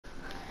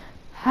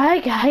Hi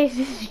guys,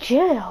 this is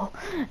Jill,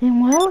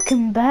 and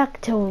welcome back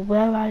to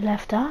where I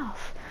left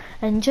off.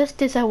 And just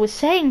as I was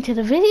saying to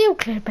the video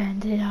clip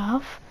ended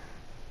off,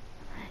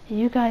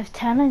 you guys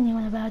tell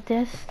anyone about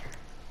this,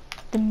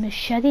 the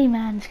machete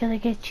man's gonna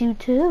get you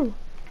too.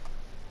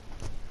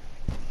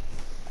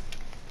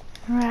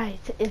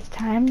 Right, it's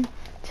time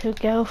to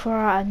go for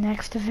our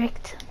next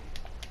victim.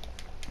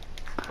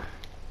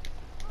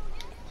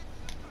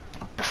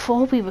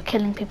 Before we were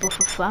killing people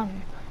for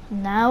fun.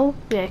 Now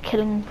we are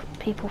killing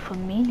people for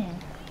meaning.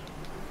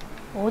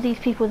 All these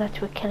people that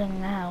we're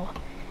killing now,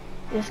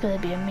 there's going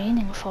to be a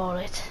meaning for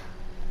it.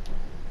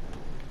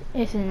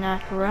 Isn't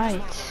that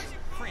right?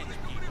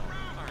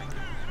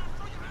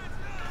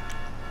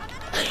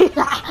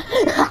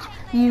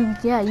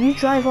 You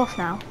drive off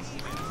now.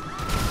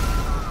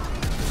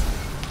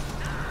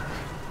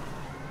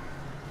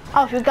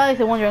 Oh, if you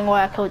guys are wondering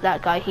why I killed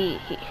that guy, he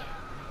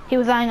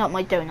was eyeing up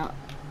my donut.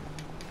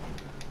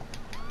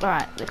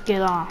 Alright, let's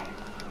get on.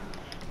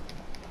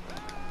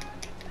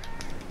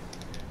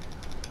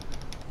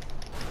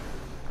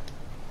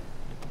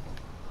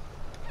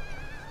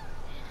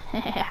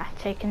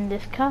 Taking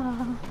this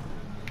car.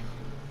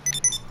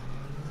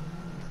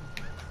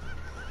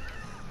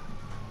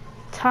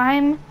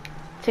 Time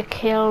to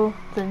kill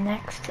the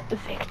next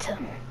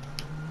victim.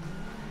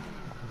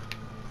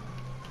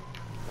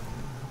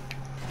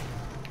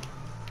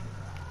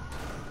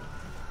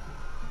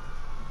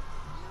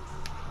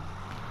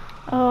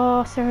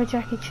 Oh, Sarah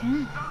Jackie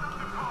Chan.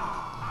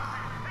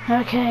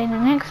 Okay, the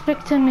next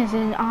victim is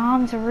in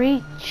arm's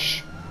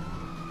reach.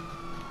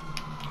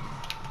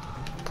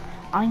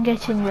 I'm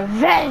getting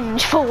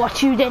revenge for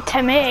what you did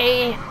to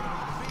me!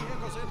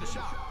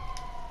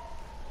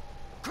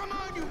 Come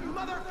on, you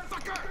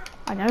motherfucker!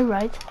 I know,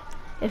 right?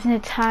 Isn't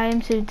it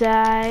time to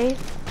die?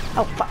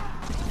 Oh, fuck.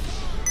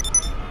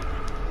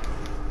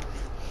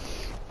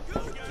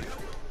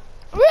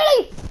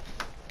 Really?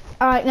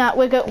 Alright, now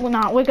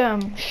we're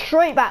going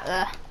straight back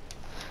there.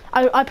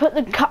 I put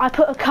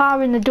a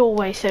car in the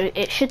doorway, so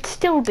it should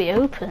still be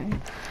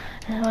open.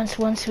 And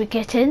once we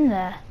get in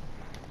there.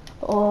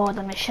 Oh,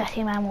 the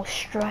machete man will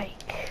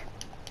strike.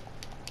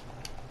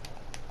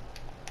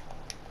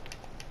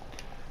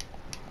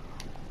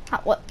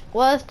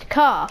 Where's the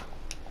car?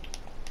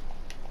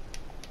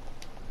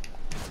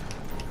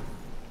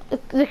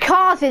 The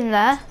car's in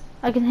there.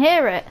 I can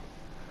hear it.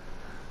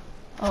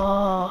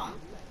 Oh,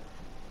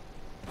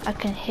 I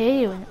can hear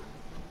you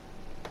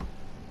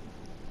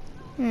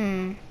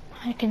in.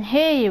 I can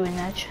hear you in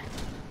there.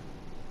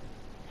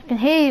 I can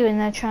hear you in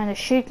there trying to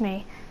shoot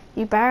me.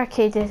 You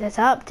barricaded it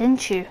up,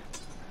 didn't you?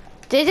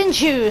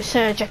 Didn't you,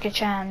 Sir Jackie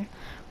Chan?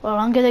 Well,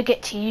 I'm gonna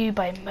get to you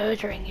by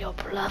murdering your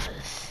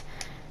brothers.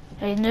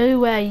 I know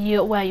where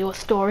your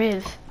store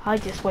is. I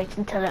just wait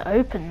until it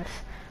opens.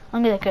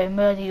 I'm gonna go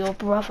murder your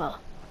brother.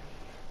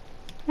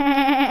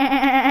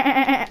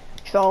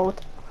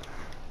 Trolled.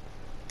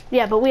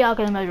 Yeah, but we are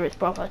gonna murder his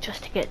brother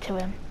just to get to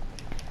him.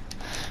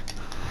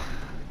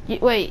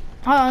 Wait,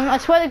 hold on. I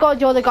swear to God,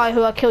 you're the guy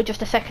who I killed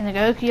just a second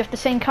ago. You have the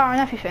same car and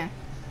everything.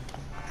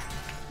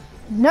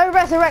 No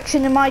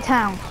resurrection in my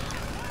town.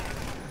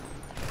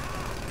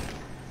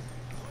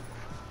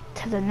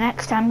 To the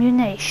next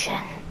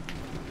ammunition.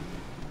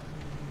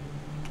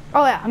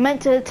 Oh yeah, I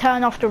meant to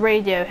turn off the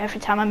radio every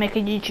time I make a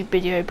YouTube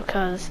video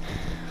because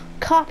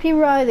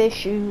copyright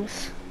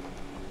issues.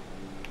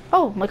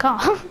 Oh, my car.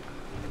 I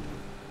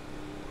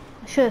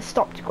should have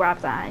stopped to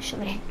grab that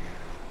actually.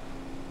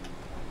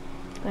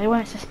 They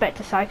won't suspect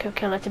a psycho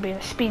killer to be in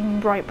a speeding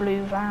bright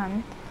blue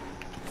van.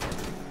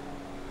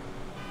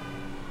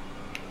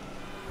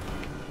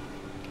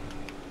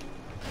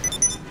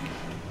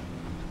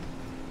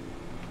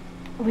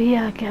 We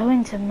are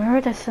going to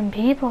murder some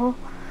people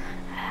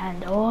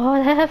and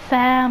all their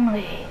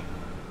family.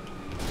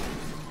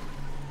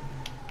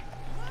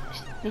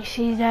 You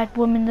see that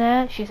woman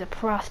there? She's a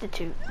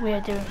prostitute. We are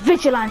doing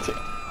vigilante.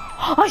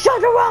 I shot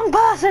the wrong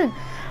person!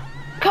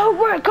 Go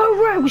rogue,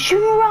 we're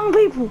shooting the wrong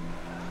people.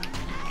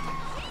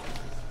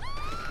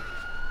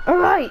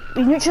 Alright,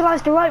 we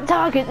neutralized the right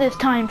target this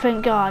time,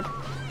 thank God.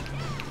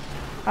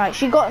 Alright,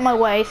 she got in my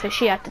way, so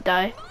she had to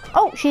die.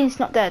 Oh, she's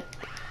not dead.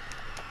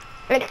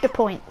 Extra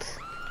points.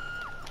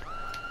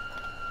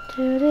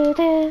 Open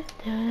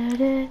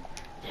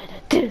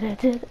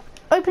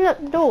up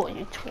the door,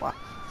 you twat.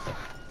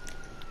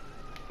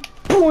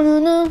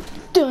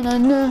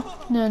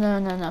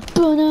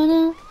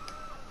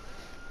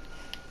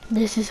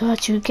 This is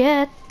what you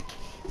get.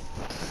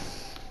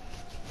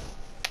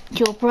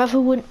 Your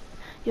brother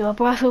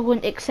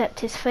wouldn't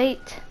accept his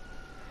fate,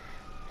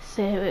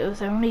 so it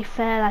was only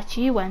fair that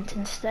you went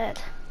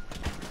instead.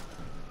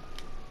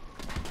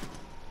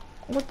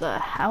 What the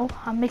hell?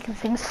 I'm making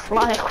things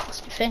fly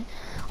across the thing.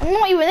 I'm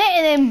not even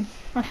hitting him!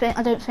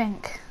 I don't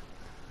think.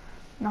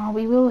 No,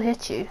 we will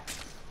hit you.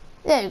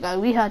 There you go,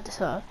 we heard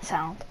the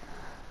sound.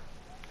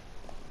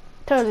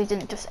 Totally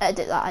didn't just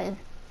edit that in.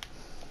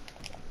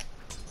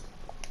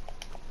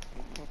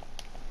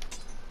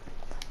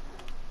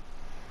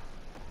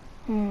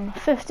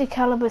 50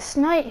 caliber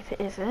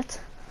snipe, is it?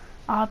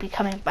 I'll be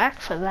coming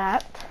back for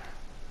that.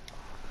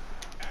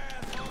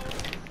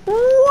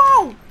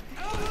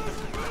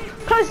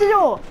 Close the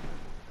door!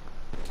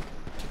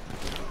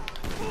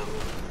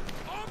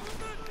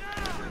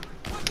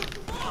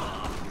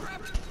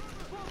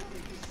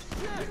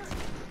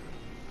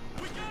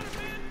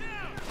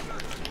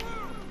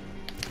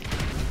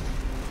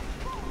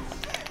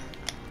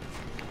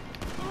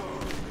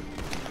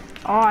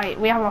 Alright,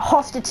 we have a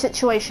hostage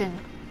situation.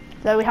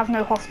 Though we have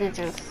no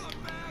hostages.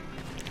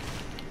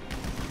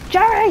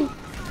 Jerry!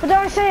 What did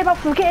I say about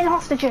forgetting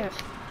hostages?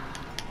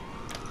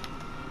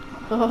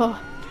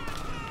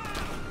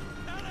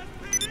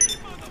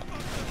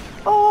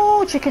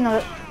 Oh, chicken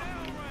nugget.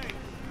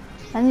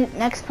 And the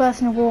next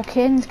person to walk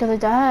in is gonna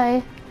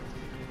die.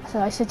 So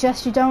I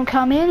suggest you don't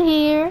come in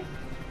here.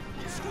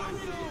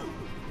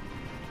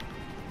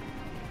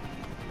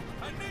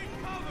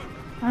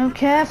 I don't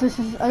care if this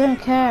is, I don't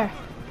care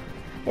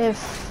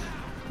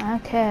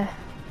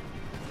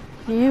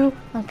you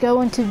are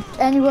going to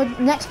anyone,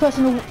 next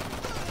person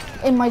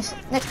in my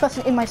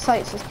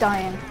sights is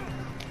dying.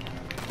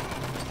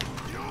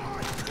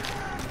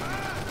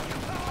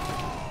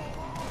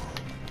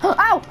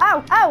 Ow,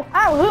 ow, ow,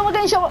 ow, who am I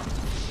going to show up?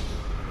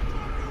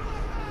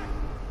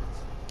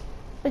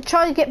 I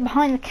try to get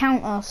behind the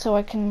counter so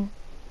I can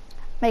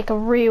make a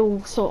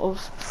real sort of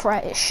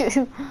threat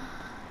issue.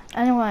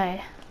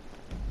 Anyway,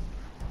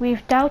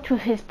 we've dealt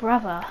with his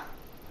brother.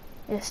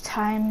 It's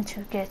time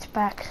to get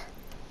back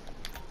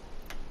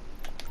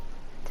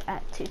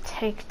to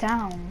take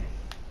down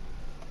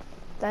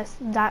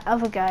that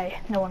other guy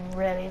no one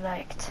really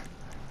liked.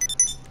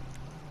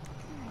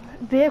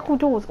 Vehicle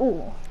doors,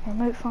 oh,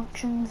 remote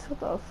functions, what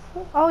the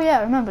fuck? Oh yeah,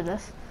 I remember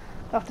this.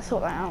 I have to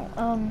sort that out.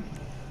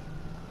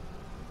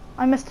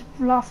 I missed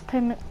the last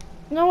payment.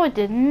 No I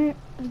didn't.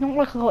 It's not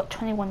like I got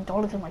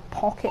 $21 in my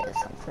pocket or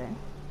something.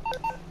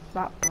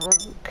 That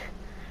broke.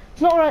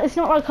 It's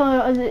not like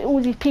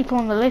all these people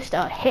on the list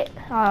are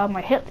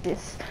my hit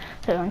list,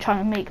 so I'm trying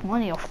to make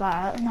money off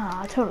that.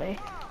 Nah, totally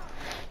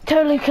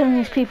killing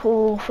these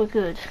people for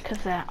good because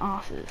they're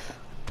asses.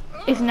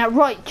 Isn't that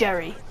right,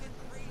 Jerry?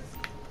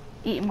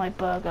 Eating my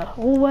burger.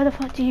 Oh, where the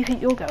fuck do you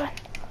think you're going?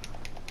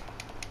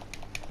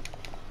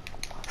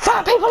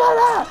 Fat people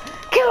are there!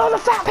 Kill all the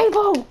fat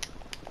people!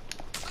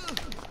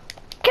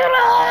 Kill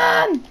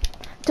them!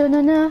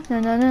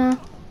 Da-na-na.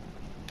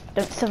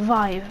 Don't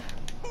survive.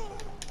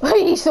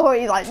 He saw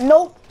it, he's like,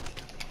 nope.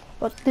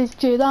 But this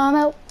Jedi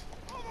out.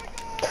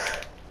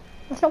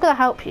 That's not gonna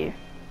help you.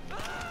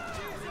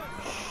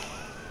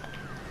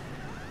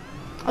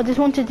 I just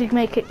wanted to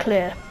make it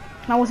clear.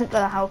 I wasn't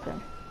gonna help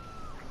him.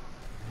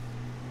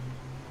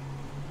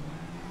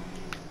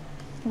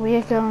 We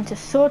are going to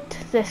sort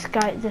this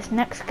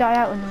next guy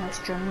out in the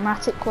most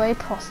dramatic way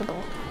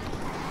possible.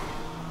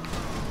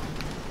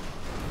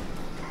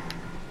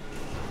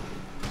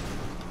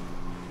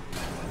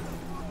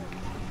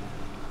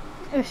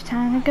 It's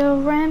time to go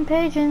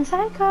rampage in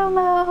psycho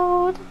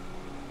mode.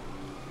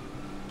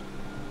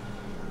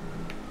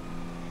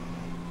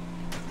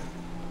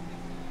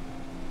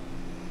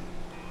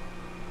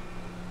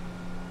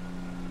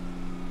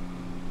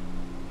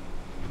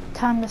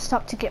 Time to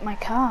stop to get my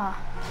car.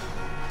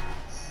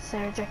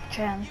 Sarah Jackie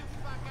Chan.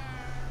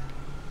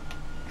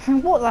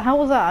 What the hell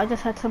was that? I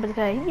just heard somebody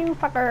go, you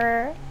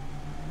fucker.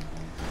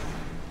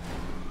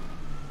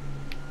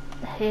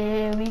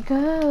 Here we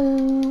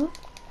go.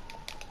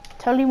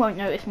 Totally won't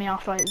notice me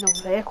after like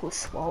the vehicle's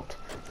swapped.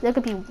 They're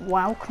gonna be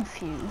well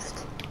confused.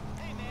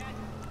 Hey man,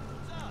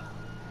 what's up?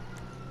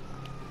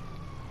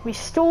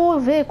 Restore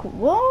vehicle.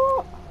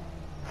 What?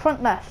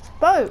 Front left.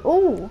 Boat.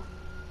 Ooh.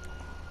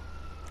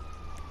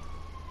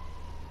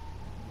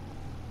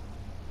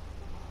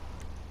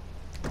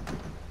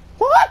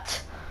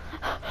 What?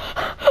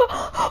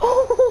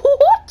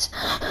 What?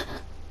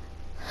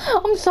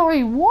 I'm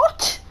sorry,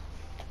 what?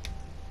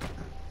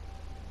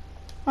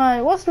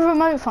 Alright, what's the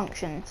remote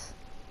functions?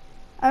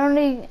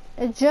 Only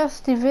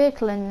adjust the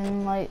vehicle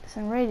engine lights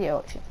and radio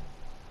options.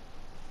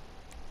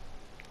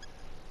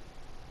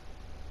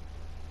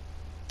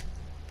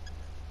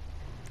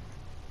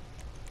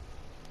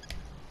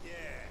 Yeah.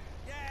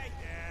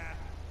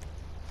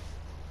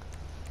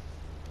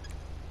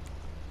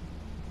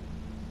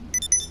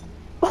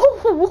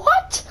 Oh,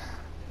 what?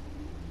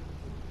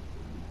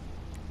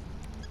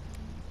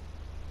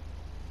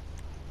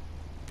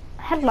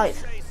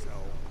 Headlights. Say so.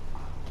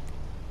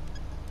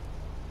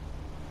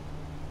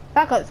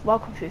 That guy's well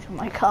confused with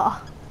my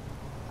car.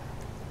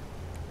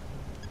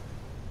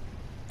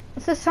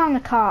 Let's just turn the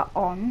car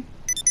on.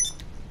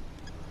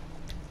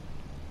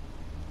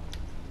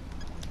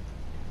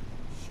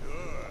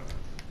 Sure,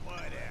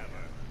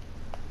 whatever.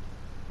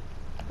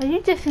 Are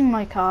you dissing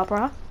my car,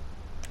 bruh?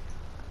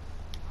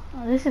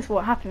 Oh, this is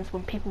what happens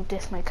when people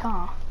diss my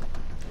car.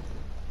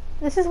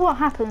 This is what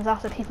happens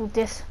after people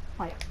diss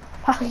my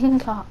fucking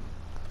car.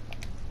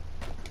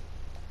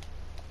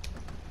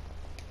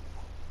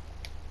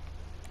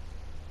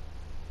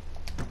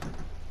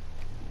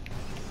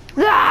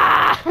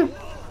 Ah!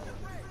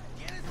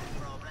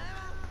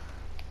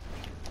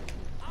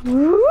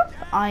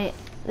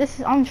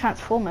 I'm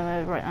transforming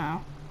mode right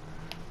now.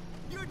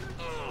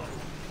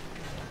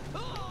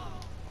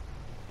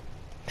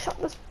 Shut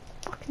this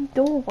fucking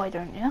door, why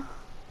don't you?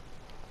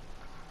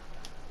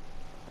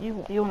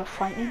 You wanna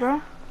fight me,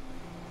 bro?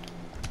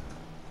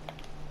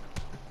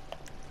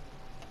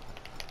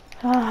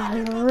 Ah,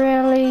 you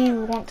really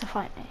want to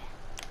fight me?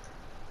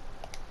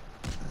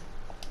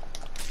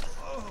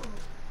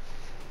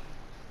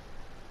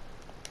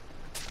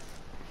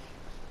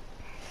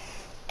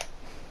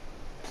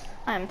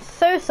 I am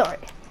so sorry,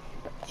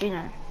 but you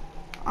know,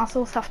 us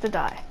all have to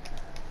die.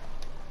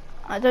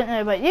 I don't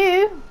know about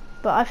you,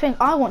 but I think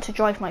I want to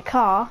drive my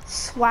car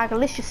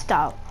swagalicious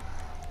style.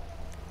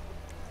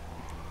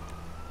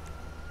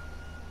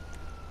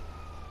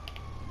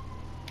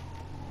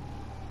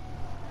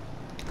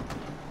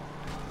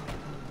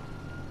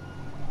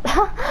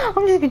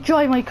 I'm just gonna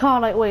drive my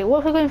car like, wait, what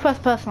if I go in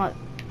first person? Like,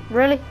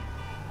 really?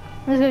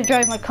 I'm just gonna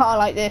drive my car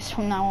like this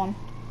from now on.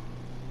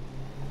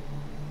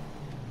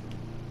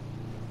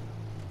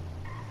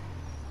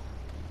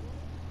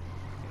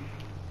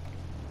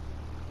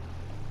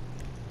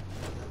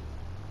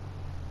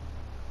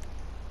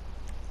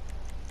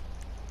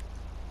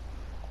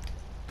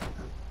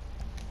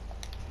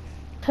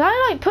 Can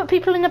I like put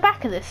people in the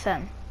back of this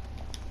then?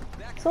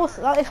 It's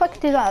also, like, if I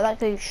could do that, I'd like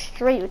to go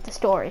straight with the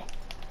story.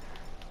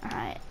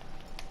 Alright.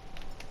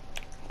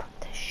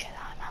 Put this shit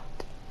out.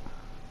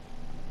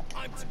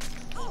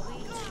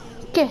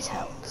 Get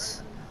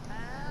out.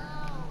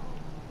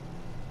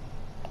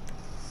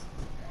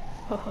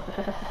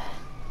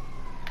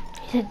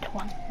 You didn't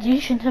want. You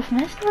shouldn't have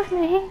messed with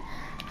me,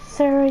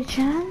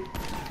 Sarah-chan.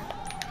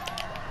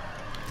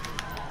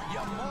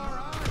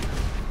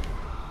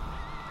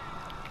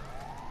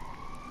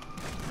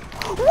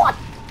 What?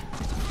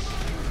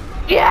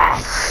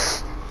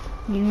 Yes!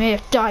 You may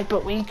have died,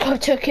 but we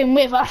took him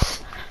with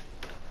us.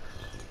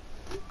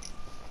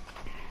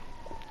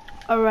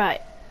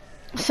 Alright.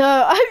 So,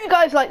 I hope you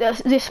guys like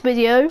this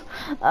video.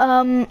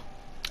 That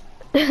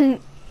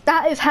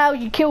is how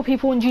you kill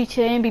people in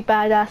GTA and be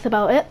badass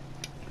about it.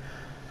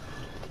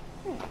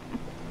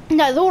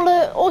 There's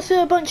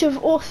also a bunch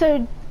of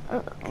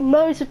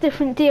loads of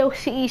different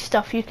DLC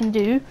stuff you can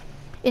do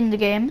in the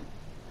game.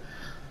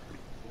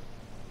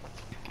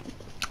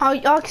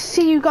 I'll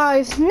see you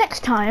guys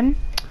next time.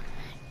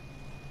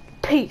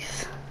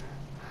 Peace.